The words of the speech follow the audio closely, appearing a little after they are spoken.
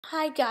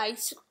Hi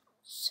guys,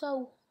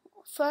 so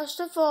first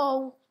of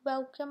all,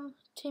 welcome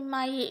to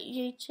my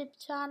YouTube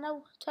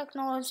channel,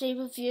 Technology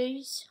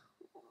Reviews.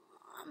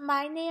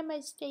 My name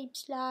is Deep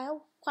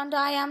Lyle and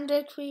I am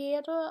the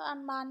creator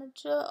and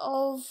manager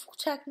of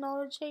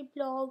technology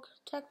blog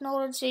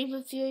Technology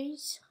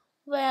Reviews,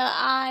 where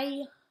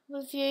I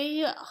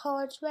review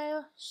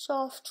hardware,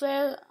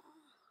 software,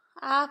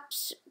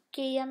 apps,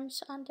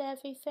 games and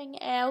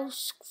everything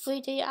else through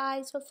the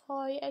eyes of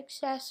how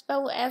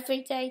accessible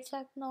everyday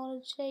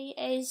technology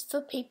is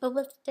for people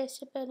with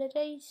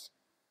disabilities.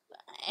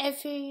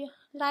 If you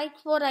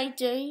like what I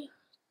do,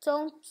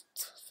 don't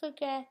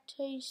forget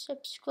to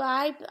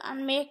subscribe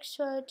and make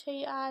sure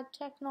to add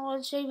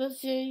technology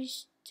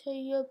reviews to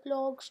your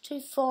blogs to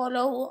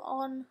follow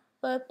on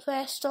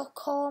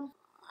WordPress.com.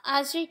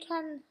 As you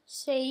can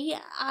see,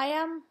 I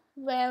am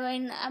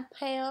wearing a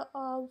pair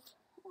of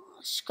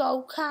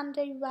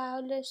Skullcandy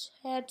Wireless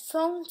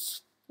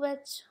headphones,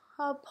 which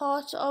are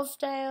part of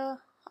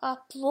their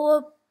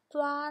Uproar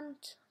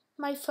brand.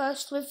 My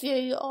first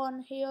review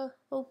on here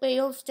will be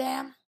of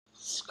them.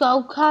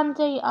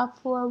 Skullcandy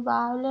Uproar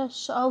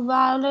Wireless are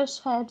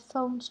wireless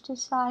headphones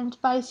designed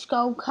by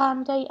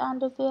Skullcandy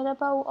and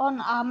available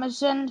on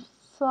Amazon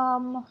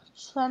from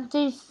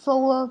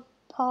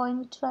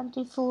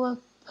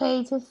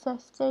 £24.24p to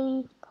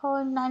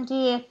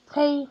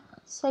 £50.98p.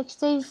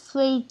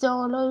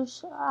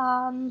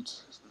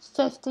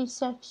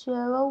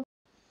 €63.56.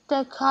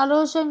 The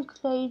colours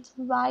include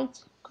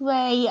white,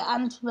 grey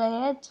and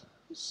red,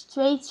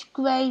 street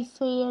grey,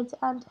 fade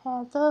and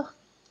heather,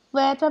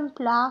 red and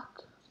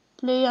black,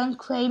 blue and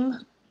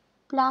cream,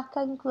 black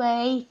and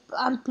grey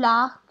and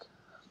black.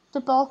 The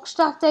box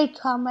that they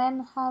come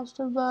in has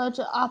the word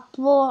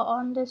Uproar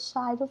on the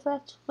side of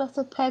it, with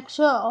a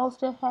picture of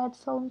the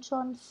headphones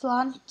on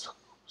front,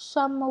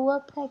 some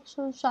more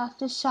pictures at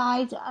the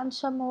side and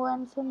some more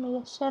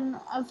information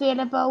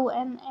available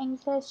in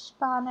English,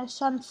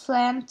 Spanish and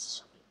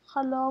French,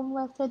 along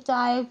with a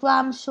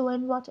diagram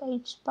showing what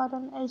each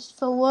button is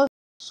for.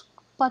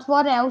 But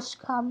what else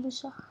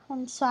comes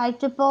inside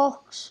the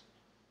box?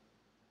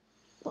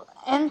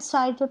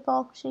 Inside the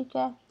box you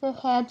get the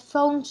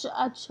headphones,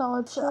 a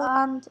charger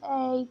and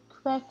a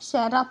quick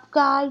setup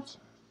guide.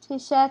 To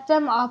set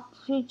them up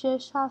you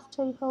just have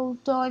to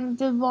hold down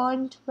the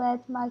round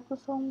red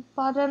microphone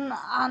button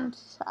and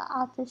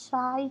at the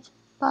side,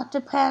 but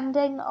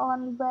depending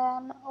on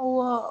when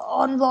or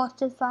on what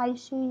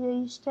device you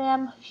use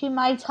them, you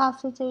might have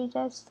to do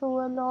this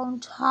for a long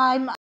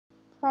time.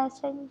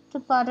 Pressing the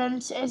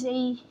buttons is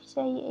easy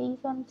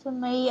even for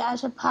me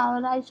as a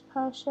paralysed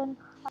person.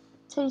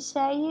 To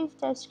say you've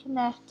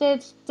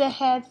disconnected, the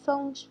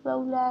headphones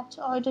will let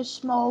out a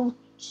small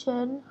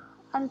tune,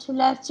 and to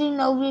let you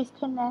know you've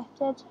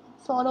connected, it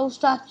follows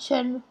that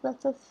tune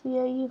with a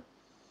few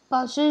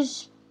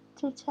buzzes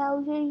to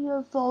tell you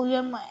your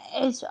volume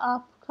is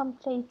up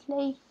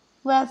completely.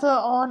 Whether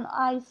on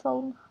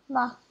iPhone,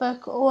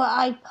 MacBook or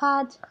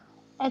iPad,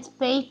 it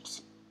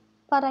beeps,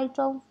 but I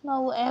don't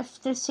know if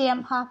the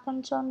same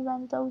happens on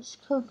Windows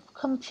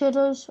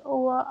computers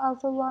or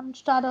other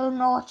ones that are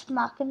not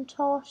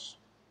Macintosh.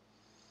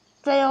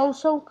 They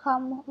also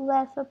come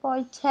with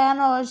about 10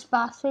 hours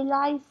battery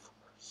life,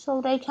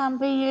 so they can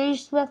be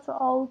used with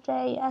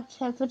all-day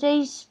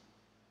activities.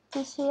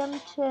 The same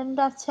tune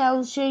that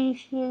tells you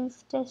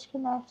you've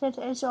disconnected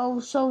is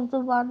also the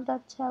one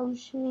that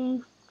tells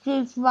you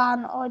you've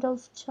run out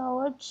of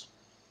charge.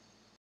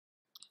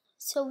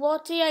 So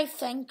what do I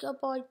think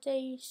about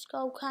the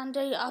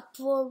Skullcandy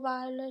Uproar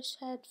Wireless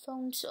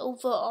headphones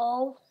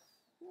overall?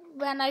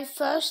 When I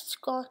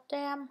first got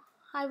them,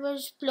 I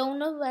was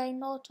blown away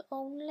not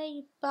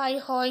only by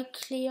how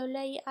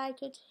clearly I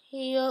could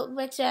hear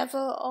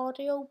whichever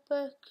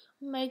audiobook,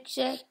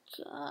 music,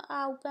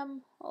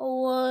 album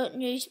or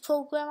news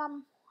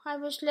program I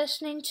was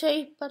listening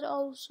to, but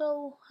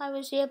also I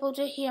was able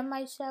to hear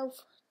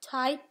myself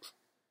type.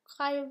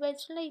 I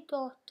originally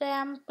got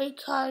them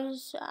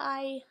because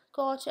I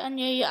got a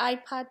new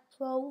iPad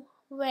Pro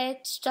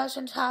which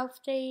doesn't have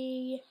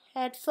the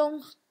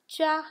headphone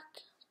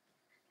jack,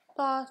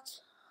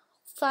 but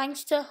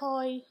thanks to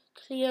how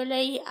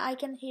clearly I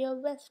can hear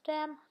with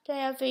them, they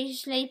have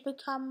easily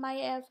become my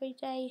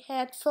everyday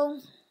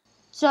headphone.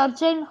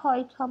 Judging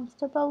how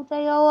comfortable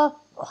they are,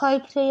 how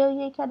clear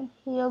you can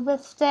hear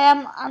with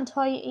them, and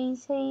how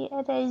easy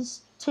it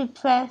is to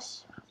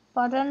press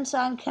buttons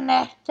and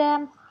connect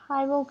them,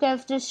 I will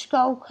give the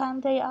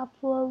Skullcandy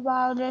Uproar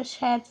Wireless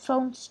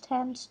headphones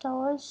 10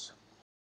 stars.